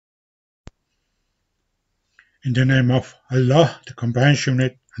In the name of Allah, the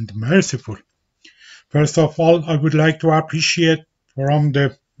Compassionate and Merciful. First of all, I would like to appreciate from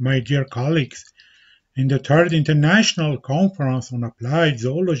my dear colleagues in the Third International Conference on Applied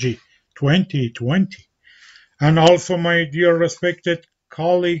Zoology 2020, and also my dear respected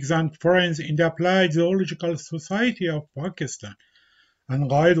colleagues and friends in the Applied Zoological Society of Pakistan and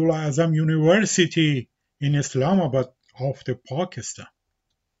Qaidul Azam University in Islamabad of the Pakistan.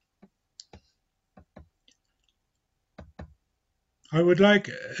 I would like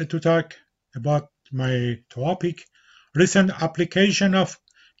to talk about my topic, recent application of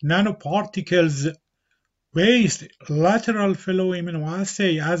nanoparticles-based lateral flow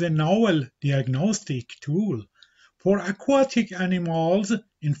immunoassay as a novel diagnostic tool for aquatic animals'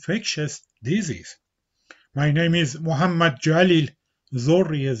 infectious disease. My name is Mohammad Jalil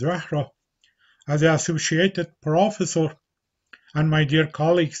Zorriehzahra, as an associated professor, and my dear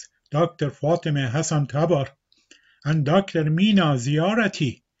colleagues Dr. Fatemeh Hassan Tabar and Dr. Mina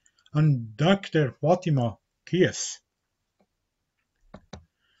Ziarati and Dr. Fatima Kies.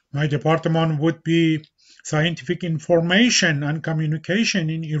 My department would be Scientific Information and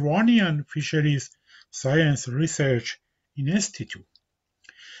Communication in Iranian Fisheries Science Research Institute.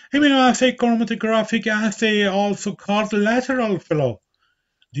 Immunoassay chromatographic assay, also called lateral flow,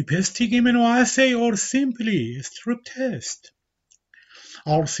 dipstick immunoassay, or simply strip test.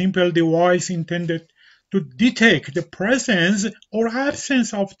 Our simple device intended to detect the presence or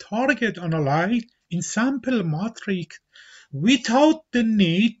absence of target analyte in sample matrix without the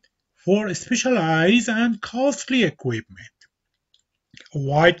need for specialized and costly equipment. A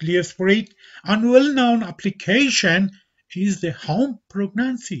widely spread and well-known application is the home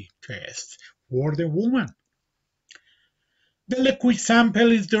pregnancy test for the woman. The liquid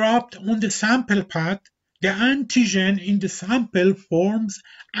sample is dropped on the sample pad. The antigen in the sample forms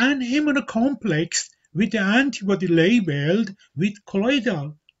an immunocomplex with the antibody labeled with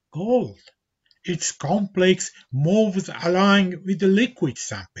colloidal gold. Its complex moves along with the liquid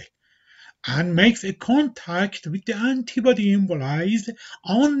sample and makes a contact with the antibody embolized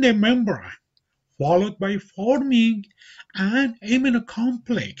on the membrane, followed by forming an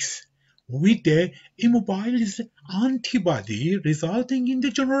immunocomplex with the immobilized antibody, resulting in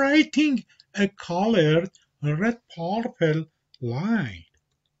the generating a colored red-purple line.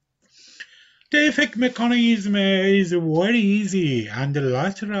 The effect mechanism is very easy, and the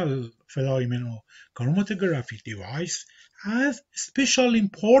lateral flow immunochromatographic device has special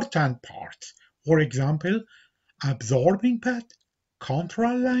important parts. For example, absorbing pad,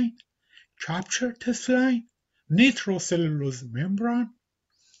 control line, capture test line, nitrocellulose membrane,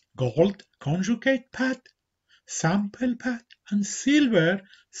 gold conjugate pad, sample pad, and silver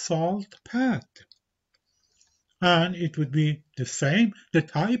salt pad. And it would be the same, the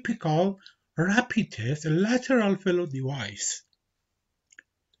typical rapid test lateral flow device.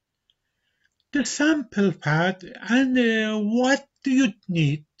 The sample pad, and what do you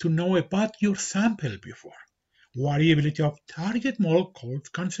need to know about your sample before? Variability of target molecule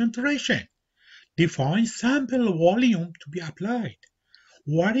concentration. Define sample volume to be applied.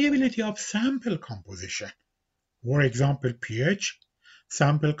 Variability of sample composition. For example, pH,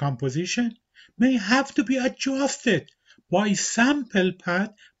 sample composition may have to be adjusted by sample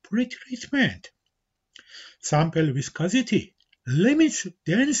pad pretreatment. Sample viscosity limits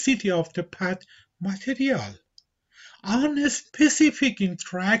density of the pad material. Unspecific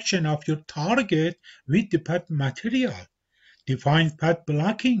interaction of your target with the pad material defines pad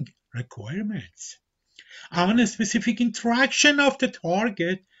blocking requirements. Unspecific interaction of the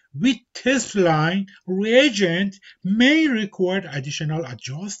target with test line reagent may require additional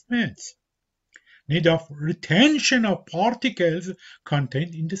adjustments. Need of retention of particles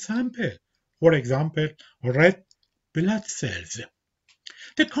contained in the sample, for example, red blood cells.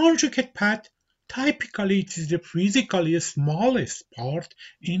 The conjugate pad, typically it is the physically smallest part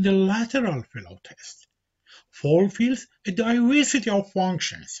in the lateral flow test, fulfills a diversity of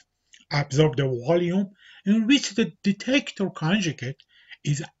functions, absorb the volume in which the detector conjugate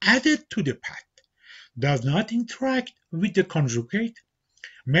is added to the pad, does not interact with the conjugate,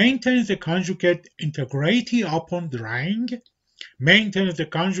 maintains the conjugate integrity upon drying, maintains the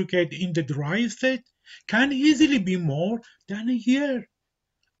conjugate in the dry state, can easily be more than a year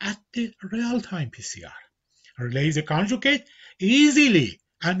at the real-time PCR. Relays the conjugate easily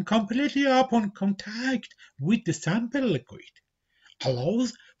and completely upon contact with the sample liquid.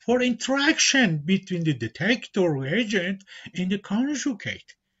 Allows for interaction between the detector reagent in the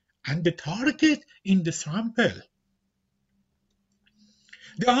conjugate and the target in the sample.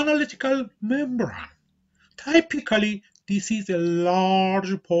 The analytical membrane. Typically, this is a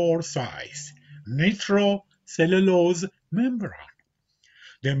large pore size, nitro cellulose membrane.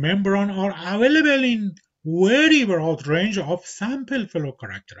 The membrane are available in very broad range of sample flow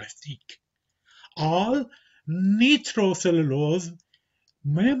characteristics. All nitrocellulose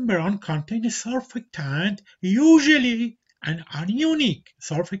membrane contain a surfactant, usually an anionic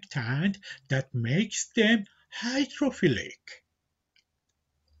surfactant that makes them hydrophilic.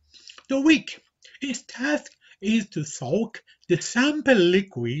 The wick, its task is to soak the sample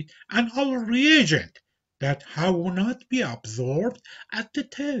liquid and all reagent that have not been absorbed at the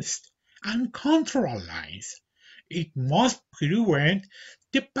test and control lines. It must prevent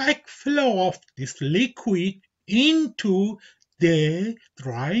the backflow of this liquid into the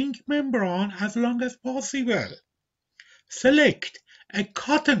drying membrane as long as possible. Select a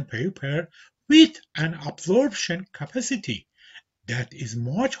cotton paper with an absorption capacity that is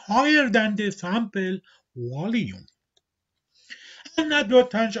much higher than the sample volume. An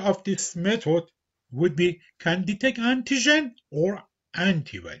advantage of this method would be can detect antigen or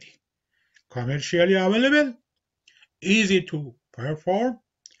antibody. Commercially available, easy to perform,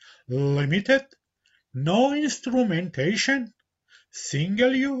 limited, no instrumentation,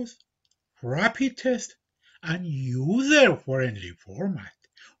 single use, rapid test, and user-friendly format.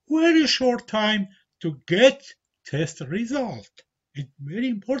 Very short time to get test result. It's very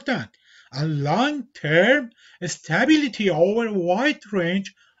important. And long-term stability over a wide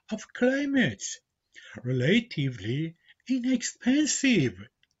range of climates. Relatively inexpensive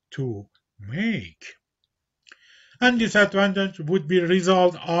to make. And disadvantage would be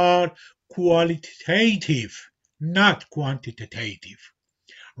results are qualitative, not quantitative.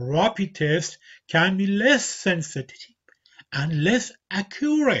 Rapid tests can be less sensitive and less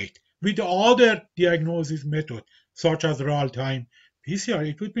accurate with other diagnosis methods, such as real-time PCR.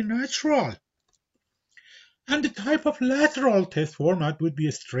 It would be natural. And the type of lateral test format would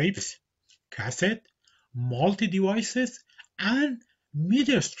be strips, cassette, multi-devices, and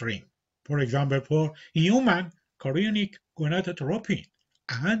midstream. For example, for human chorionic gonadotropin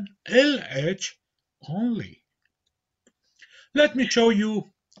and LH only. Let me show you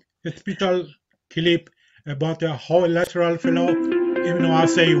a special clip about how lateral flow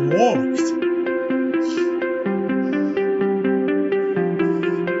immunoassay works.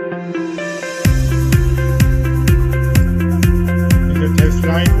 The test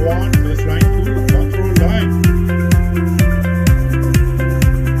line 1, test line 2, control line.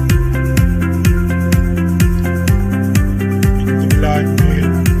 In the blood,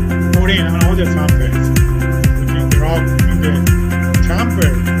 milk, urine, and other samples. We can drop in the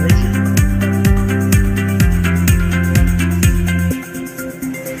chamber region.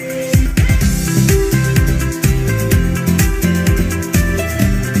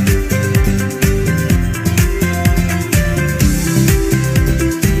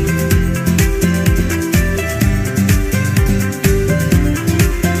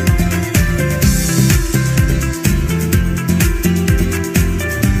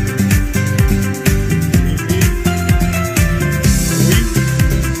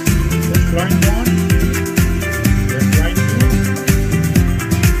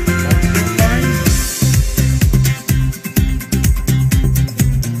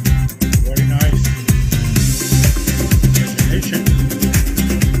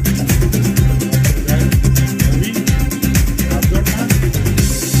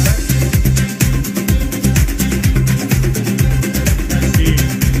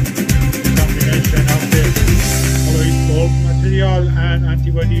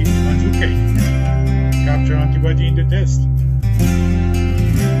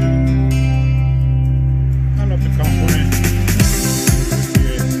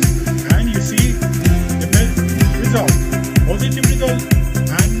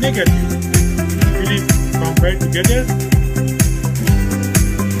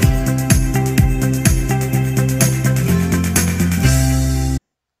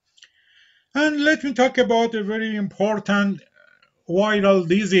 Let me talk about a very important viral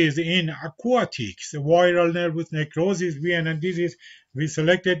disease in aquatics, viral nervous necrosis, VNN disease. We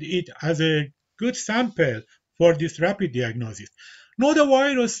selected it as a good sample for this rapid diagnosis. Now the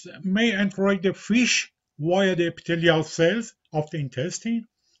virus may enter the fish via the epithelial cells of the intestine,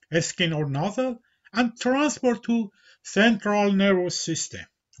 skin or nozzle, and transport to central nervous system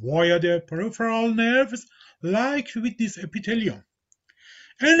via the peripheral nerves like with this epithelium.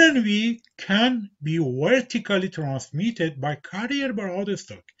 NNV can be vertically transmitted by carrier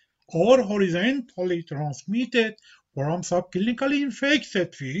broadstock or horizontally transmitted from subclinically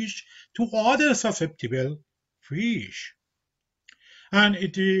infected fish to other susceptible fish. And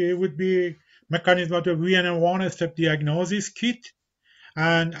it would be mechanism of the VNN one-step diagnosis kit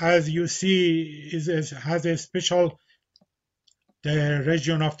and as you see, has a special the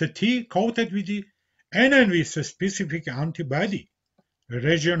region of the T coated with the NNV specific antibody, the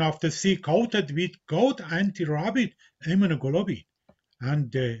region of the C coated with goat anti-rabbit immunoglobulin,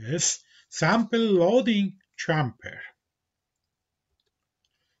 and the S sample loading chamber.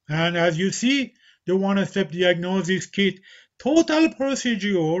 And as you see, the one-step diagnosis kit total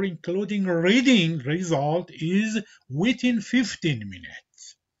procedure, including reading result, is within 15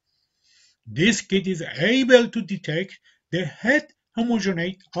 minutes. This kit is able to detect the head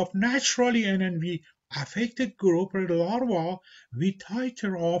homogenate of naturally NNV affected group larvae with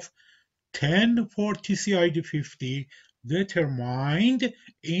titer of 10 for TCID50 determined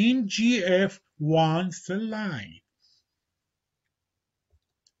in GF1 cell line.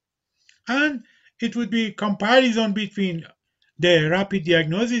 And it would be comparison between the rapid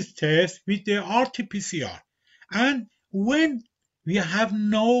diagnosis test with the RT-PCR. And when we have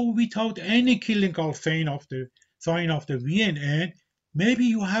no without any clinical sign of the VNN, maybe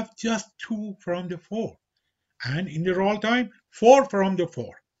you have just 2 from the 4. And in the real time, 4 from the 4.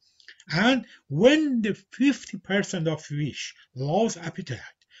 And when the 50% of fish lose appetite,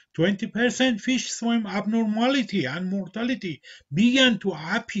 20% fish swim abnormality and mortality began to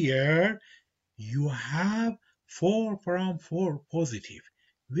appear, you have 4 from 4 positive.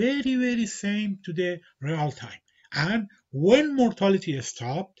 Very, very same to the real time. And when mortality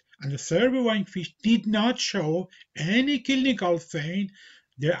stopped and the surviving fish did not show any clinical sign,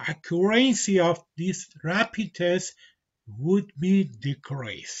 the accuracy of this rapid test would be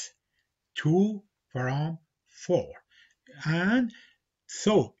decreased. 2 from 4. And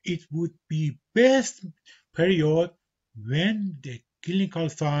so it would be best period when the clinical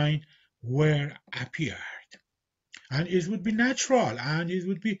signs were appeared. And it would be natural and it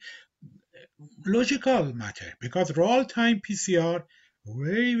would be logical matter because real-time PCR,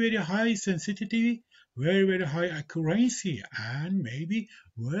 very, very high sensitivity, very, very high accuracy, and maybe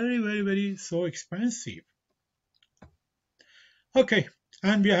very, very, very so expensive. Okay,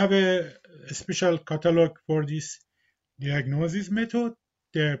 and we have a special catalog for this diagnosis method,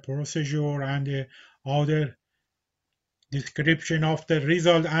 the procedure and the other description of the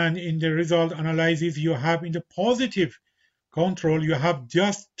result. And in the result analysis, you have in the positive control, you have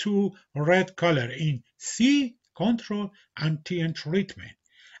just 2 red color in C control and T in treatment.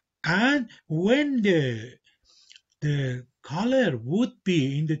 And when the color would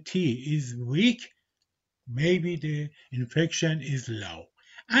be in the T is weak, maybe the infection is low.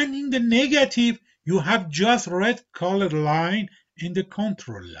 And in the negative, you have just red colored line in the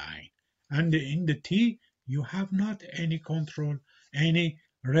control line. And in the T, you have not any control, any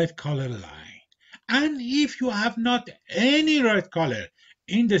red color line. And if you have not any red color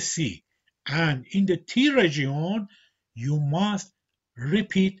in the C and in the T region, you must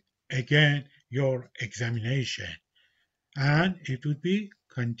repeat again your examination. And it would be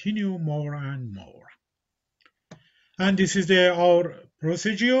continue more and more. And this is our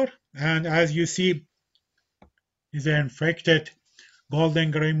procedure. And as you see, is an infected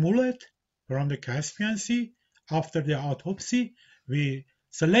golden gray mullet from the Caspian Sea. After the autopsy, we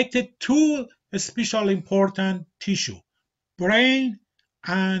selected 2 special important tissue, brain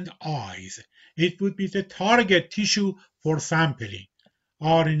and eyes. It would be the target tissue for sampling.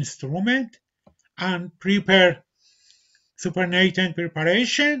 Our instrument and prepare supernatant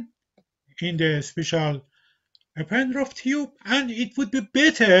preparation in the special Eppendorf tube, and it would be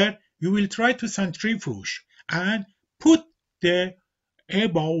better you will try to centrifuge and put the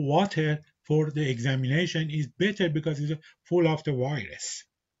above water for the examination is better because it's full of the virus.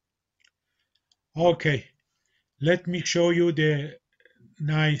 Okay, let me show you the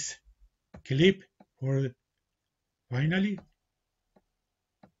nice clip for finally.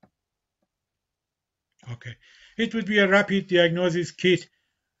 Okay, it would be a rapid diagnosis kit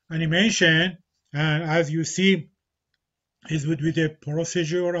animation, and as you see, this would be the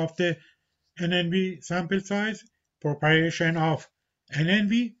procedure of the NNV sample size, preparation of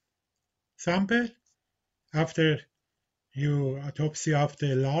NNV sample after you autopsy of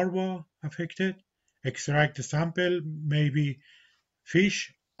the larva affected, extract the sample, maybe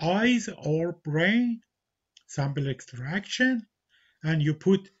fish, eyes or brain, sample extraction, and you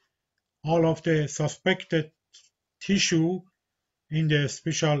put all of the suspected tissue in the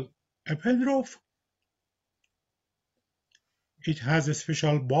special Eppendorf. It has a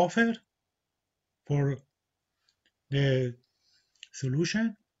special buffer for the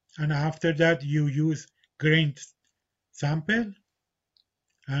solution, and after that you use grained sample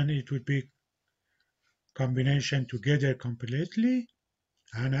and it would be combination together completely,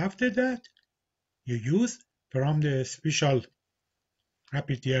 and after that you use from the special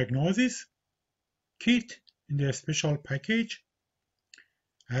rapid diagnosis kit in the special package.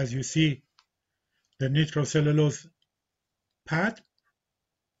 As you see, the nitrocellulose pad,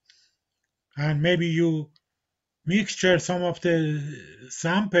 and maybe you mixture some of the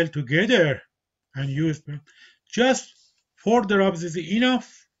sample together and use just 4 drops is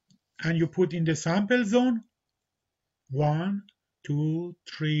enough, and you put in the sample zone 1, 2,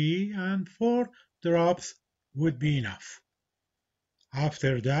 3, and 4 drops would be enough.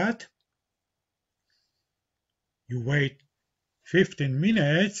 After that, you wait 15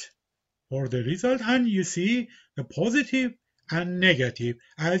 minutes for the result, and you see the positive and negative.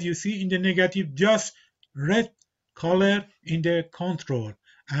 As you see in the negative, just red color in the control,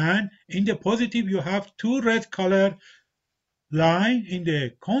 and in the positive you have 2 red color line in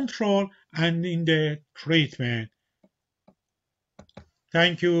the control and in the treatment.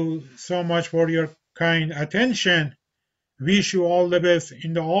 Thank you so much for your kind attention. Wish you all the best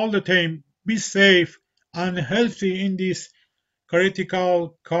in all the time. Be safe and healthy in this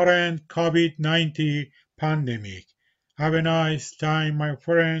critical current COVID-19 pandemic. Have a nice time, my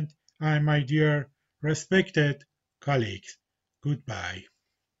friend and my dear respected colleagues. Goodbye.